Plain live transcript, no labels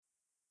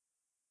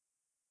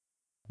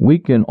We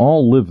Can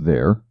All Live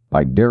There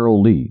by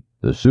Darrell Lee,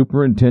 the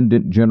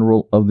Superintendent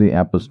General of the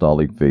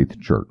Apostolic Faith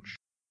Church.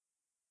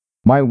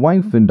 My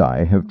wife and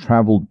I have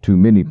traveled to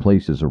many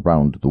places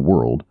around the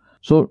world,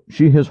 so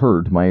she has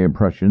heard my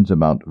impressions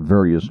about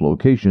various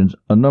locations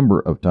a number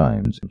of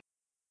times.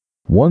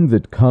 One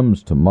that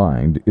comes to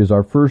mind is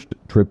our first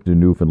trip to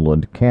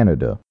Newfoundland,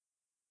 Canada.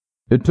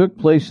 It took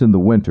place in the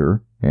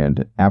winter,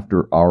 and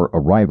after our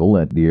arrival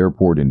at the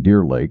airport in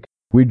Deer Lake,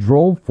 we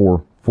drove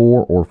for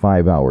 4 or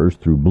 5 hours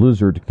through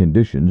blizzard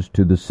conditions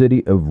to the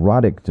city of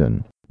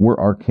Roddickton, where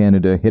our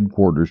Canada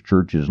headquarters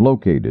church is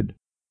located.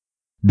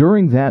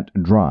 During that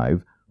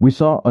drive, we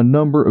saw a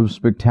number of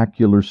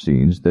spectacular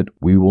scenes that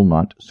we will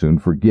not soon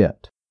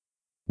forget.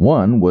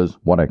 One was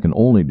what I can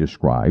only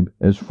describe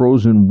as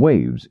frozen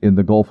waves in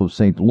the Gulf of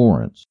St.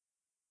 Lawrence.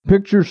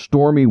 Picture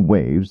stormy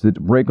waves that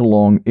break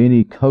along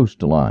any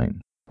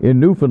coastline.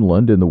 In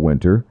Newfoundland in the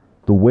winter,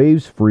 the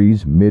waves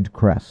freeze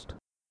mid-crest.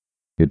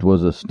 It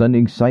was a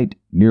stunning sight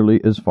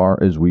nearly as far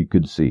as we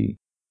could see.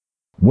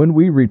 When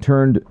we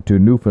returned to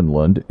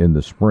Newfoundland in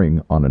the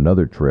spring on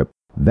another trip,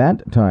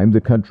 that time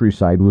the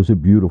countryside was a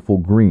beautiful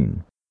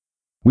green.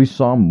 We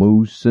saw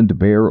moose and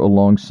bear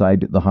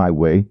alongside the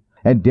highway,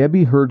 and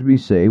Debbie heard me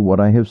say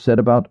what I have said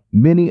about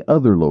many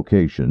other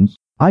locations: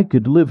 I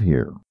could live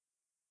here.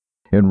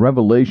 In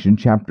Revelation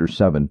chapter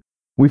 7,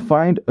 we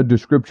find a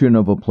description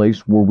of a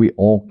place where we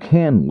all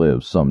can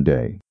live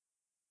someday.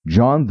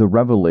 John the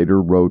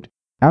Revelator wrote,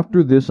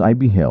 "After this I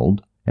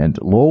beheld, and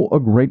lo, a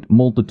great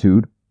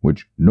multitude,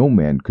 which no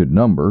man could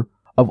number,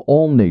 of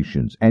all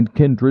nations and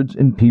kindreds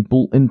and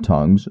people and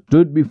tongues,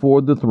 stood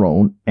before the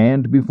throne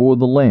and before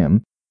the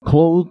Lamb,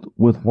 clothed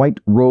with white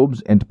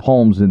robes and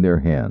palms in their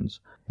hands,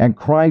 and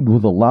cried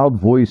with a loud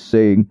voice,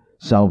 saying,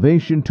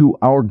 Salvation to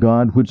our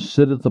God which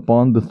sitteth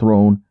upon the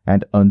throne,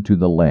 and unto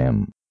the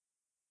Lamb."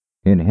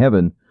 In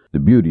heaven, the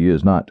beauty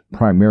is not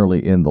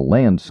primarily in the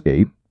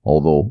landscape,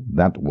 although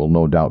that will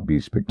no doubt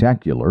be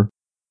spectacular.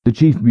 The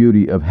chief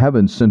beauty of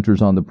heaven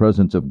centers on the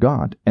presence of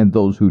God and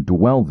those who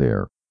dwell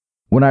there.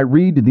 When I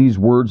read these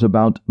words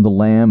about the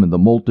Lamb and the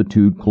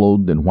multitude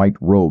clothed in white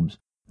robes,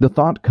 the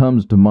thought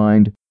comes to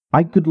mind,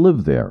 I could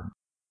live there.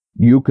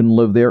 You can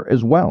live there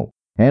as well,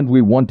 and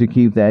we want to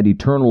keep that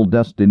eternal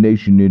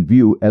destination in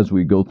view as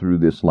we go through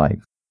this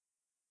life.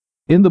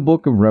 In the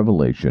book of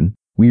Revelation,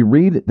 we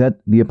read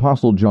that the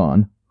Apostle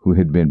John, who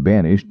had been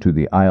banished to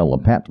the Isle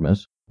of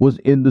Patmos, was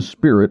in the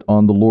Spirit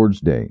on the Lord's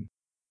day.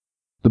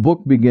 The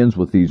book begins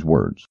with these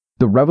words,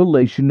 "The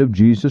revelation of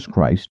Jesus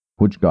Christ,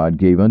 which God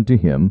gave unto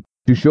him,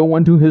 to show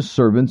unto his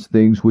servants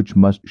things which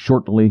must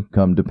shortly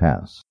come to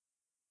pass."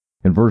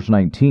 In verse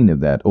 19 of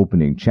that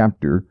opening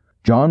chapter,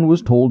 John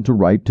was told to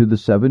write to the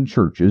 7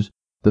 churches,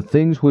 "The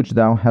things which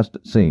thou hast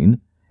seen,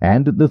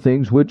 and the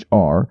things which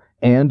are,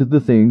 and the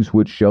things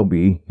which shall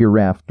be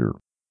hereafter."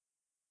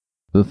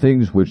 The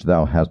things which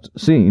thou hast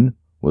seen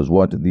was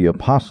what the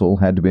apostle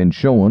had been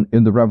shown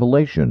in the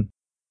Revelation.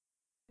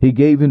 He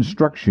gave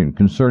instruction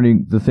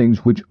concerning the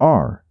things which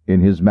are in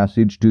his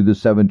message to the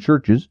 7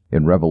 churches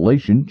in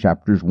Revelation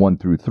chapters 1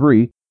 through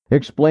 3,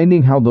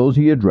 explaining how those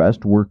he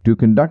addressed were to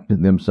conduct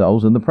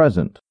themselves in the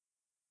present.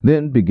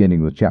 Then,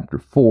 beginning with chapter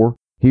 4,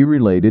 he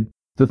related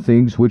the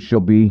things which shall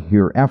be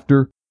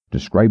hereafter,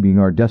 describing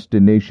our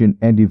destination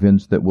and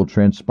events that will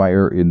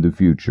transpire in the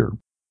future.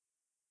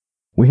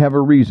 We have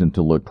a reason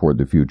to look toward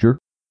the future.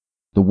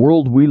 The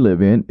world we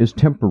live in is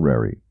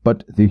temporary,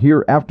 but the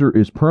hereafter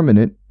is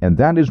permanent, and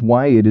that is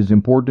why it is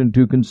important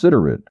to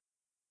consider it.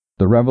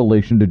 The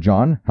revelation to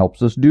John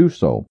helps us do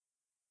so.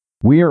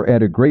 We are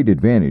at a great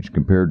advantage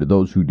compared to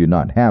those who did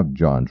not have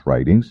John's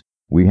writings.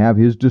 We have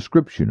his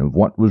description of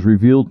what was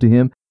revealed to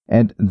him,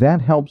 and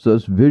that helps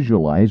us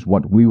visualize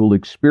what we will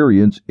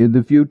experience in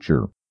the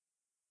future.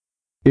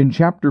 In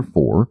chapter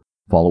 4,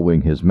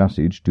 following his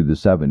message to the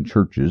 7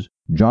 churches,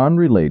 John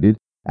related,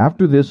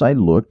 "After this I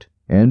looked,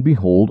 and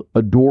behold,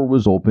 a door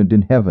was opened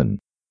in heaven.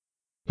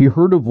 He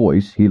heard a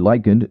voice he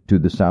likened to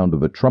the sound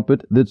of a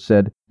trumpet that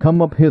said,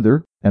 Come up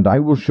hither, and I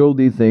will show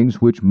thee things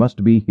which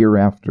must be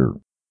hereafter."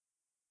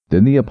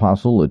 Then the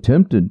apostle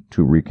attempted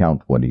to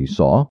recount what he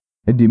saw,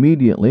 and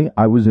immediately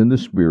I was in the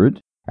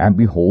Spirit, and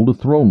behold, a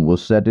throne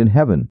was set in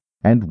heaven,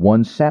 and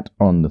one sat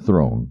on the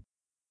throne.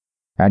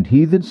 And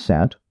he that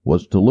sat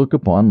was to look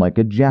upon like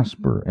a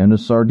jasper and a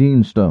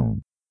sardine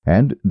stone,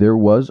 and there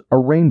was a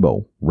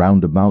rainbow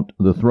round about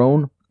the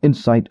throne, in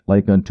sight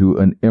like unto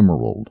an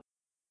emerald.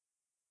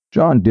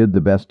 John did the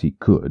best he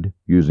could,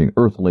 using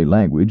earthly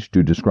language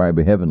to describe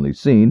a heavenly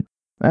scene,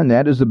 and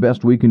that is the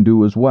best we can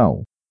do as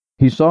well.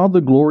 He saw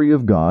the glory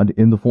of God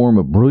in the form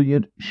of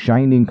brilliant,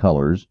 shining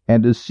colors,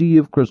 and a sea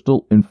of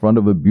crystal in front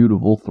of a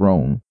beautiful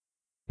throne.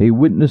 He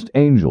witnessed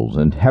angels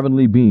and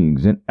heavenly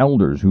beings and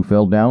elders who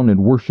fell down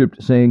and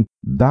worshipped, saying,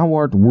 Thou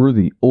art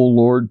worthy, O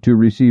Lord, to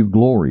receive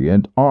glory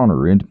and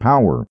honor and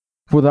power,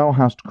 for thou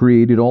hast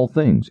created all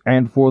things,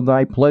 and for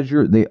thy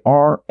pleasure they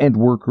are and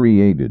were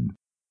created.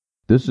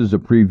 This is a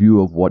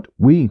preview of what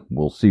we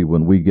will see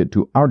when we get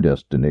to our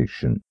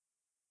destination.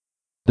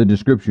 The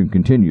description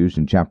continues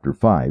in chapter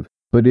 5,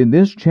 but in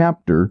this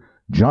chapter,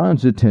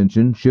 John's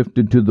attention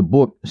shifted to the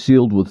book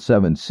sealed with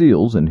 7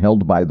 seals and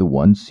held by the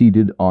one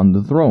seated on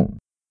the throne.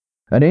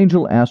 An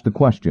angel asked the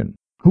question,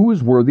 "Who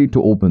is worthy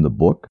to open the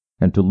book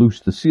and to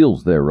loose the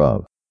seals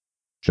thereof?"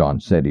 John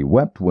said he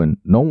wept when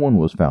no one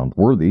was found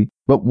worthy,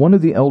 but one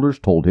of the elders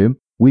told him,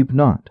 "Weep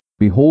not.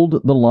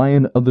 Behold, the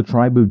Lion of the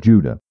tribe of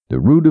Judah, the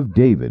Root of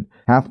David,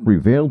 hath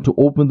prevailed to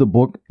open the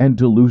book and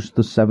to loose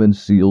the 7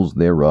 seals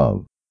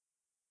thereof."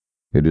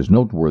 It is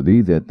noteworthy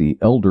that the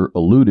elder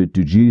alluded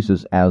to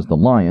Jesus as the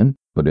lion,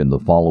 but in the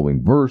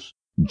following verse,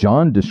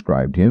 John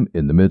described him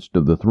in the midst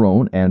of the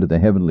throne and the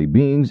heavenly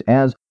beings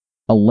as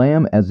a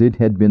lamb as it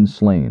had been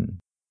slain.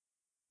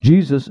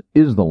 Jesus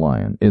is the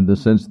lion in the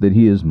sense that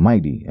he is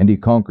mighty and he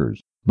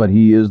conquers, but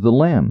he is the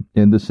lamb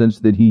in the sense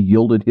that he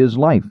yielded his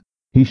life.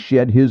 He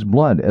shed his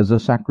blood as a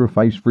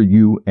sacrifice for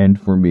you and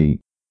for me.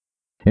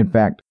 In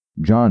fact,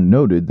 John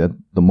noted that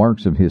the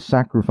marks of his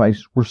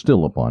sacrifice were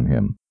still upon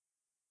him.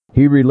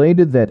 He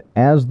related that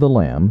as the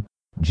Lamb,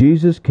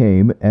 Jesus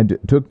came and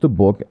took the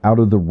book out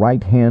of the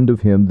right hand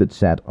of him that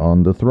sat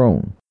on the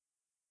throne.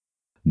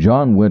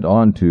 John went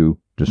on to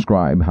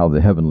describe how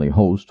the heavenly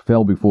host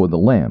fell before the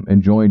Lamb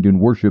and joined in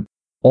worship,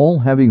 all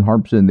having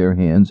harps in their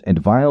hands and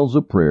vials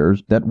of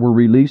prayers that were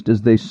released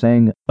as they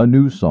sang a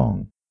new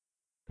song.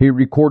 He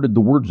recorded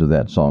the words of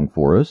that song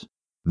for us.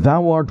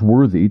 "Thou art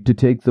worthy to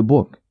take the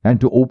book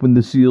and to open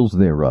the seals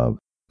thereof,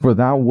 for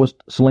thou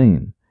wast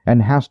slain,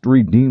 and hast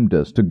redeemed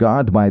us to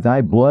God by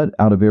thy blood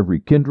out of every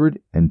kindred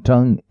and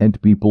tongue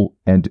and people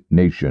and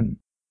nation."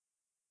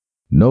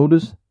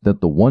 Notice that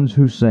the ones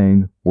who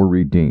sang were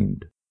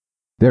redeemed.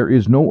 There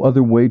is no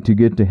other way to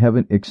get to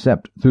heaven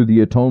except through the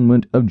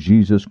atonement of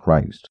Jesus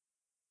Christ.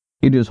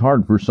 It is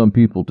hard for some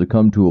people to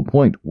come to a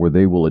point where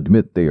they will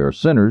admit they are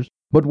sinners,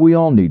 but we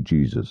all need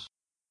Jesus.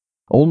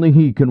 Only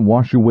He can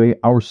wash away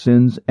our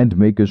sins and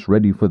make us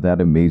ready for that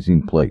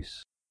amazing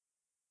place.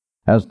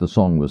 As the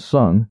song was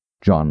sung,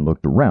 John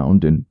looked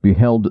around and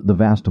beheld the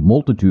vast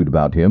multitude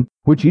about him,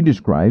 which he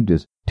described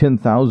as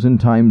 10,000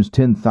 times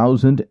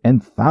 10,000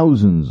 and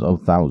thousands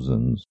of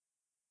thousands.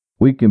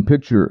 We can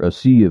picture a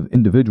sea of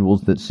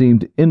individuals that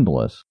seemed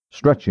endless,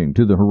 stretching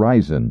to the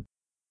horizon.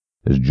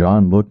 As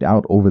John looked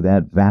out over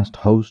that vast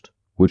host,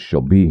 which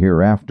shall be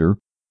hereafter,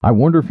 I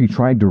wonder if he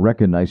tried to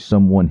recognize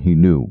someone he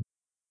knew.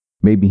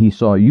 Maybe he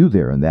saw you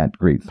there in that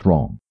great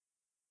throng.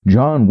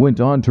 John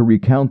went on to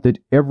recount that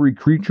every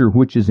creature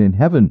which is in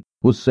heaven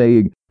was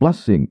saying,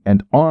 "Blessing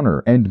and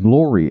honor and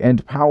glory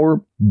and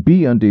power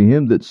be unto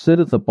him that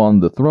sitteth upon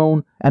the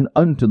throne and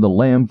unto the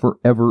Lamb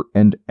forever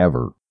and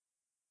ever."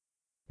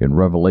 In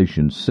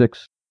Revelation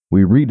 6,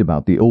 we read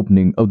about the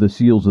opening of the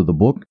seals of the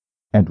book,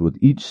 and with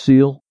each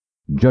seal,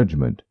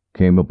 judgment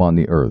came upon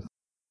the earth.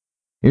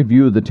 In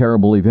view of the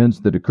terrible events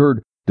that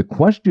occurred, the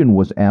question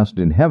was asked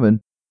in heaven,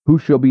 who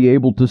shall be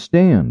able to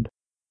stand?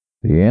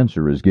 The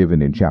answer is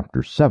given in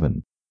chapter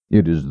 7.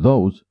 It is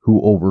those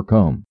who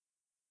overcome.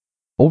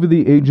 Over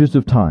the ages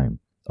of time,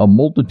 a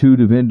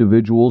multitude of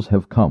individuals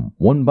have come,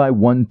 one by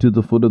one, to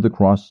the foot of the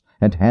cross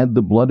and had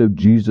the blood of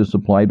Jesus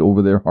applied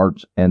over their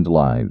hearts and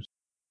lives.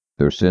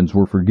 Their sins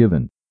were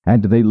forgiven,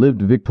 and they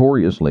lived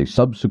victoriously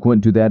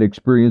subsequent to that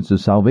experience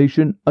of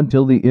salvation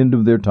until the end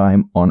of their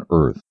time on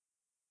earth.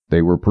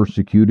 They were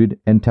persecuted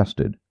and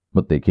tested,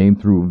 but they came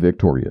through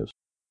victorious.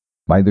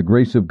 By the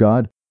grace of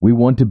God, we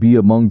want to be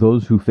among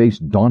those who face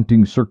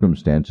daunting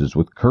circumstances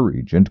with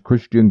courage and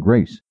Christian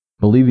grace,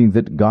 believing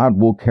that God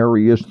will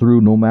carry us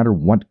through no matter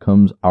what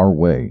comes our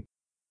way.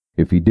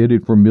 If He did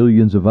it for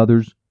millions of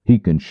others, He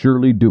can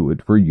surely do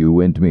it for you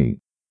and me.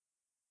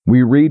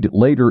 We read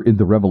later in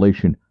the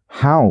Revelation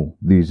how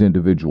these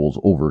individuals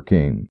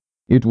overcame.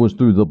 It was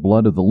through the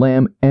blood of the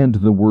Lamb and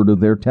the word of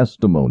their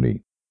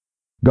testimony.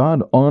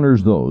 God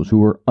honors those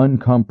who are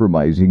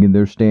uncompromising in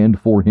their stand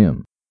for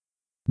Him.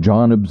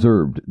 John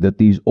observed that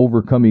these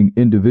overcoming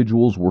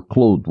individuals were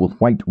clothed with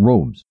white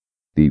robes,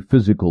 the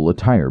physical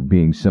attire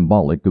being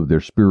symbolic of their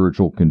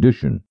spiritual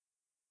condition.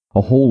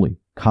 A holy,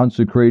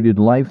 consecrated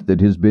life that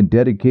has been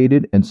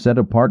dedicated and set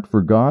apart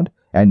for God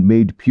and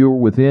made pure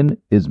within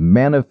is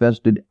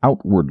manifested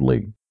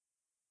outwardly.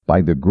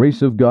 By the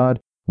grace of God,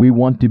 we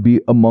want to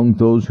be among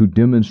those who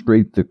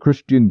demonstrate the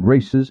Christian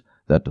graces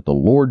that the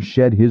Lord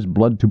shed His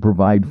blood to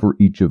provide for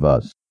each of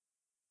us.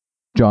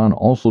 John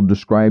also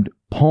described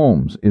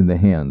palms in the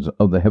hands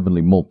of the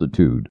heavenly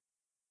multitude.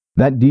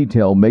 That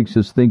detail makes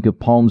us think of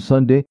Palm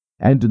Sunday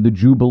and the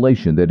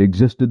jubilation that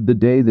existed the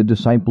day the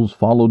disciples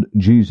followed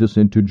Jesus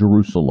into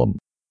Jerusalem.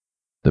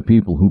 The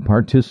people who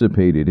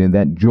participated in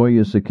that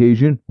joyous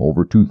occasion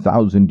over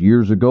 2,000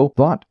 years ago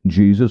thought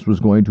Jesus was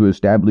going to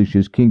establish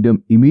His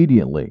kingdom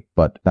immediately,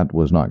 but that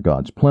was not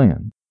God's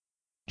plan.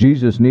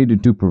 Jesus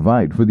needed to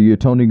provide for the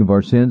atoning of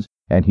our sins,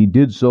 and He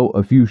did so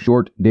a few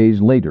short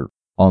days later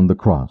on the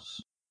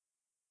cross.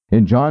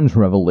 In John's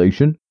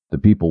revelation, the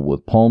people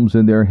with palms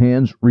in their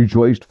hands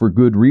rejoiced for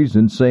good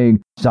reason,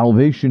 saying,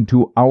 "Salvation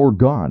to our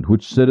God,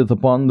 which sitteth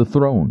upon the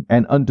throne,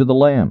 and unto the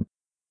Lamb."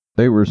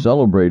 They were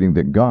celebrating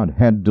that God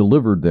had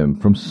delivered them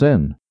from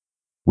sin.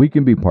 We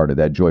can be part of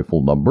that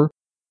joyful number.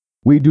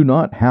 We do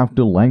not have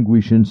to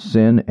languish in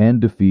sin and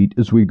defeat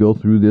as we go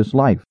through this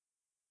life.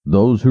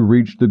 Those who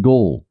reach the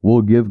goal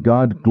will give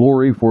God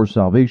glory for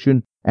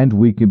salvation, and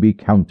we can be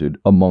counted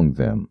among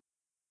them.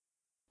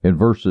 In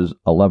verses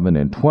 11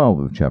 and 12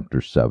 of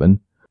chapter 7,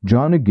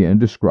 John again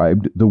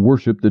described the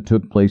worship that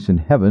took place in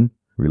heaven,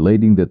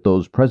 relating that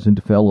those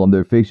present fell on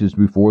their faces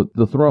before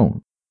the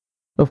throne.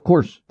 Of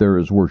course, there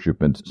is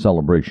worship and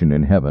celebration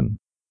in heaven.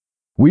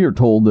 We are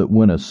told that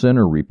when a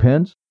sinner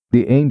repents,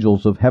 the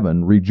angels of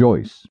heaven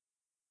rejoice.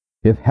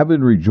 If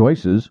heaven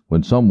rejoices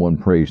when someone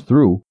prays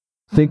through,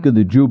 think of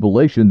the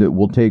jubilation that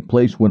will take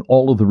place when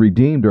all of the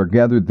redeemed are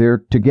gathered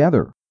there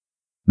together.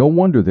 No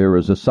wonder there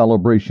is a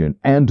celebration,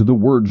 and the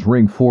words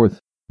ring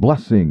forth,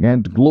 "Blessing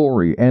and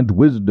glory and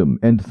wisdom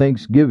and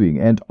thanksgiving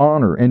and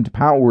honor and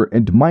power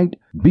and might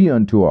be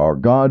unto our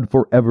God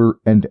forever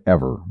and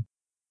ever."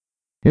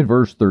 In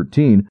verse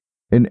 13,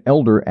 an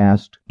elder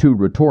asked two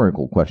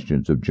rhetorical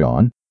questions of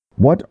John.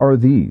 "What are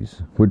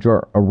these which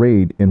are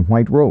arrayed in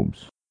white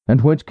robes,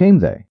 and whence came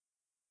they?"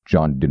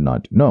 John did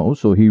not know,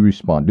 so he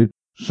responded,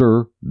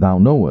 "Sir, thou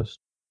knowest."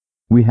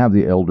 We have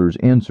the elder's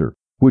answer,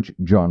 which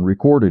John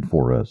recorded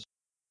for us.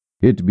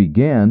 It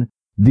began,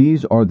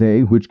 "These are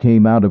they which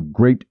came out of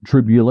great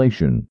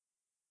tribulation."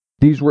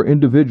 These were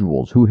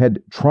individuals who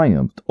had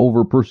triumphed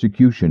over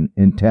persecution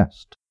and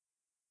test.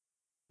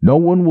 No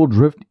one will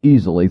drift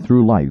easily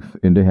through life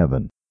into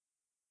heaven.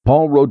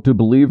 Paul wrote to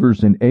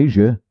believers in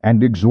Asia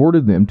and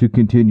exhorted them to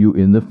continue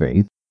in the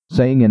faith,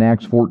 saying in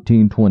Acts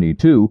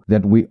 14:22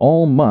 that we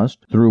all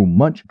must, through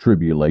much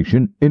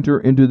tribulation, enter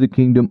into the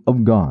kingdom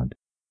of God.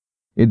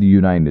 In the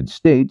United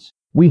States,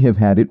 we have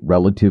had it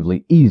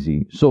relatively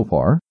easy so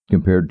far,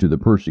 compared to the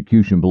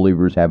persecution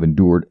believers have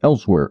endured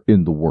elsewhere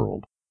in the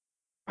world.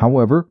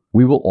 However,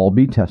 we will all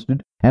be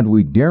tested, and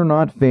we dare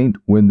not faint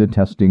when the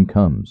testing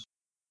comes.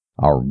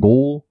 Our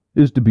goal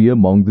is to be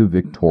among the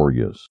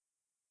victorious.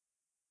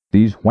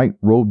 These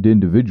white-robed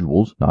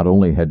individuals not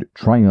only had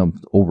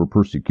triumphed over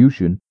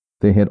persecution,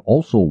 they had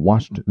also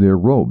washed their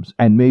robes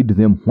and made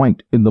them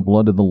white in the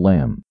blood of the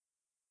Lamb.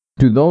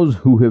 To those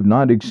who have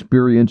not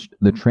experienced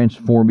the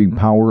transforming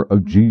power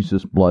of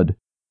Jesus' blood,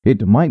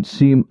 it might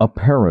seem a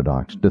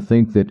paradox to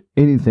think that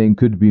anything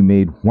could be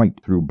made white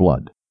through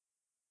blood.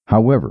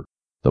 However,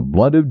 the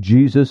blood of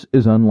Jesus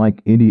is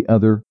unlike any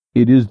other.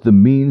 It is the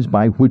means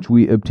by which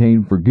we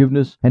obtain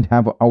forgiveness and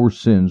have our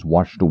sins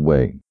washed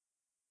away.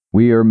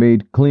 We are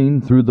made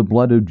clean through the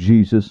blood of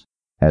Jesus,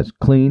 as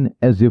clean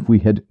as if we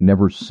had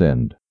never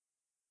sinned.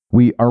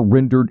 We are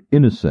rendered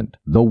innocent,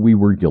 though we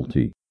were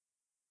guilty.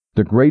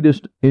 The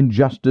greatest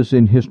injustice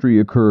in history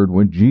occurred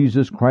when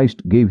Jesus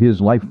Christ gave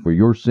his life for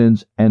your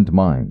sins and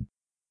mine.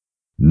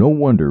 No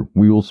wonder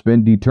we will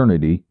spend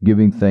eternity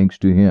giving thanks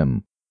to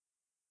him.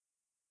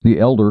 The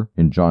elder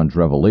in John's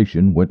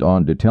Revelation went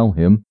on to tell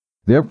him,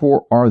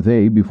 "Therefore are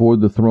they before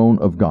the throne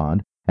of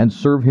God, and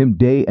serve him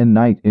day and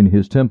night in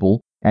his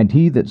temple, and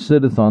he that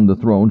sitteth on the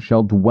throne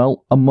shall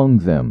dwell among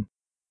them."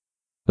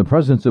 The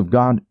presence of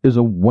God is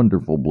a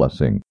wonderful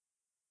blessing.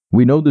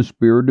 We know the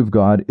Spirit of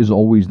God is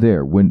always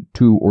there when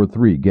 2 or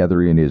 3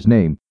 gather in his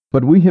name,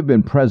 but we have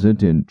been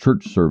present in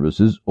church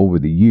services over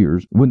the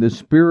years when the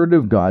Spirit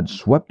of God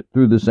swept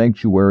through the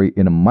sanctuary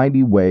in a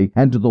mighty way,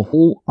 and the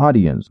whole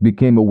audience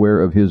became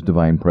aware of his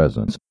divine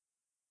presence.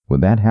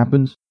 When that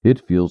happens,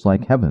 it feels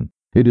like heaven.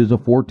 It is a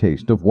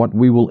foretaste of what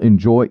we will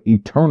enjoy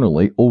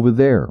eternally over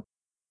there.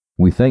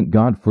 We thank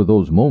God for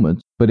those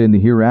moments, but in the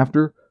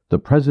hereafter, the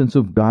presence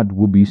of God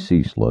will be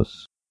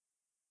ceaseless.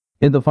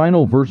 In the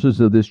final verses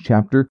of this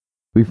chapter,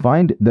 we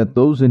find that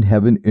those in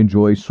heaven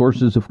enjoy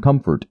sources of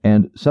comfort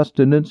and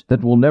sustenance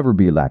that will never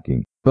be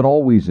lacking, but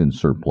always in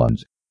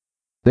surplus.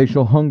 They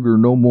shall hunger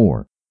no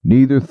more,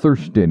 neither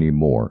thirst any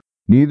more,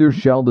 neither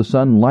shall the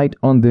sun light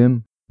on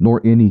them,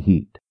 nor any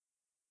heat.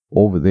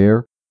 Over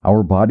there,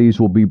 our bodies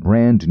will be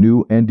brand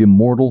new and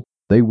immortal.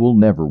 They will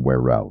never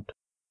wear out.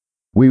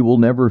 We will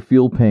never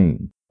feel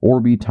pain, or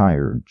be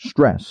tired,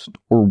 stressed,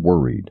 or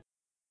worried.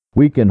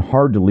 We can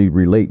hardly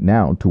relate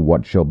now to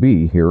what shall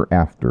be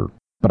hereafter,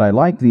 but I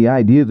like the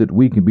idea that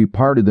we can be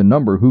part of the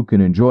number who can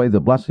enjoy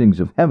the blessings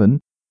of heaven.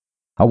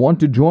 I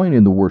want to join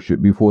in the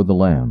worship before the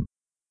Lamb.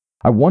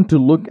 I want to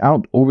look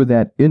out over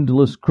that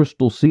endless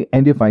crystal sea,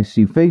 and if I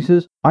see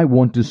faces, I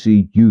want to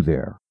see you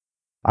there.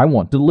 I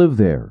want to live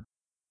there.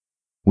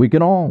 We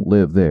can all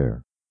live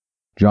there.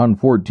 John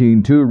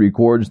 14:2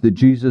 records that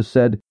Jesus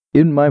said,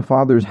 "In my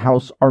Father's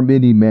house are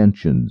many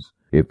mansions.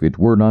 If it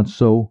were not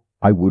so,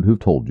 I would have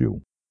told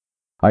you.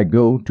 I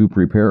go to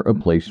prepare a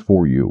place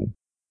for you."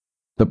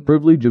 The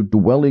privilege of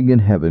dwelling in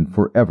heaven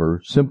forever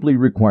simply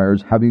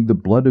requires having the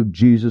blood of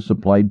Jesus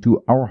applied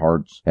to our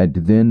hearts, and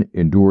then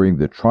enduring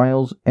the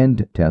trials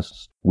and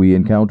tests we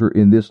encounter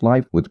in this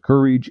life with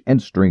courage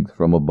and strength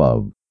from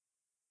above.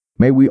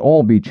 May we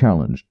all be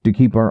challenged to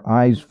keep our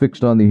eyes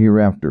fixed on the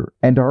hereafter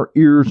and our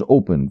ears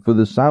open for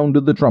the sound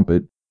of the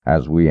trumpet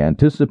as we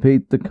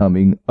anticipate the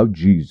coming of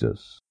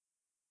Jesus.